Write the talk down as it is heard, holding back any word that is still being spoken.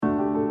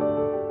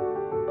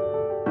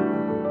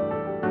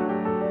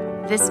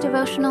This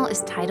devotional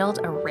is titled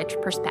A Rich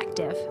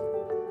Perspective.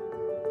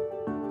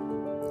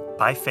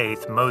 By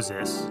faith,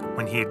 Moses,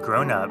 when he had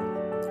grown up,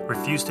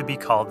 refused to be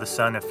called the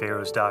son of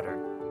Pharaoh's daughter,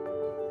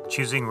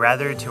 choosing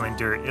rather to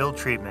endure ill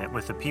treatment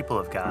with the people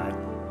of God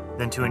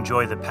than to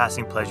enjoy the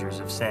passing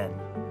pleasures of sin,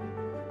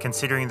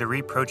 considering the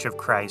reproach of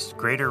Christ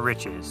greater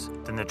riches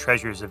than the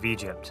treasures of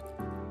Egypt,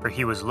 for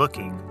he was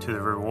looking to the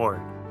reward.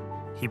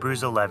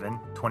 Hebrews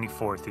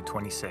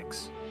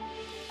 11:24-26.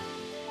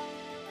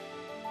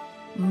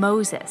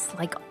 Moses,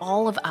 like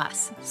all of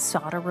us,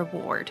 sought a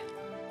reward.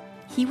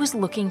 He was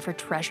looking for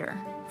treasure,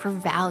 for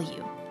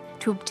value,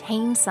 to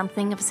obtain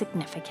something of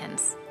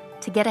significance,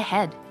 to get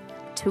ahead,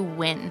 to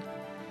win.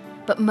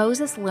 But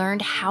Moses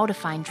learned how to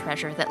find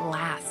treasure that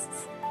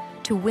lasts,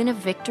 to win a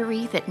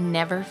victory that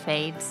never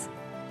fades.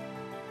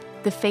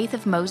 The faith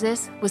of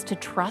Moses was to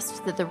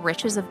trust that the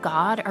riches of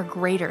God are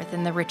greater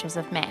than the riches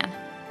of man.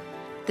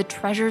 The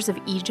treasures of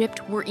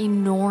Egypt were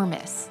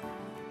enormous.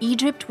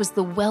 Egypt was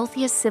the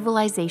wealthiest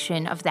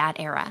civilization of that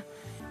era,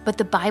 but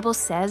the Bible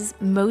says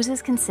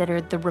Moses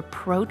considered the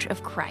reproach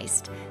of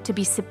Christ to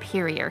be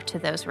superior to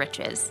those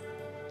riches.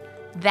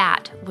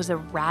 That was a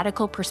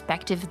radical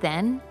perspective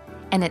then,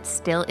 and it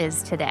still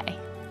is today.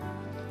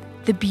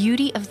 The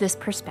beauty of this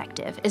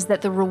perspective is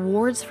that the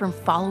rewards from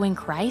following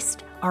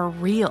Christ are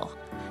real.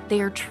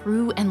 They are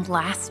true and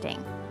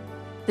lasting.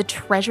 The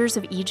treasures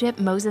of Egypt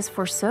Moses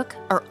forsook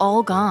are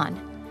all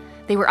gone.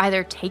 They were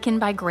either taken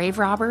by grave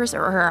robbers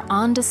or are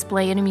on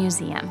display in a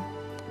museum.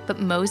 But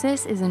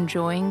Moses is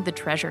enjoying the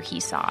treasure he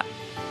sought.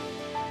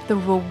 The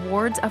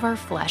rewards of our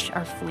flesh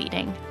are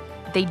fleeting.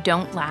 They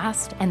don't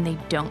last and they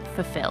don't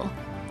fulfill.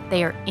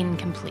 They are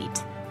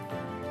incomplete.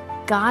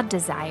 God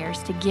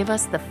desires to give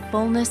us the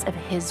fullness of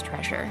His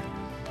treasure,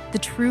 the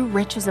true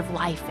riches of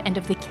life and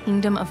of the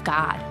kingdom of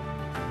God.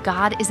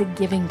 God is a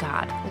giving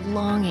God,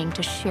 longing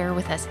to share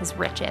with us His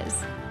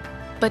riches.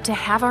 But to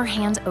have our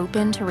hands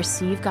open to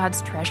receive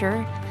God's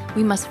treasure,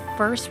 we must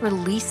first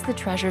release the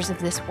treasures of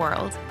this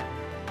world.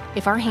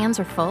 If our hands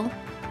are full,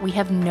 we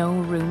have no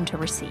room to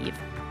receive.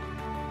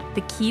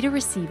 The key to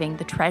receiving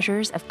the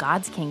treasures of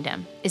God's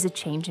kingdom is a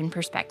change in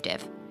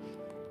perspective.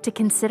 To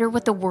consider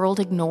what the world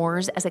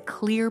ignores as a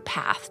clear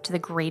path to the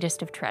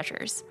greatest of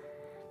treasures.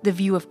 The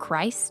view of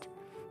Christ,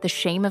 the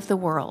shame of the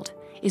world,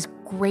 is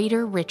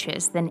greater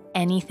riches than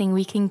anything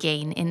we can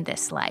gain in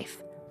this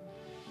life.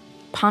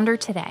 Ponder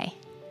today.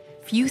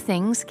 Few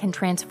things can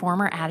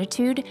transform our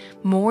attitude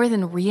more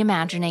than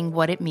reimagining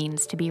what it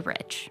means to be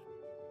rich.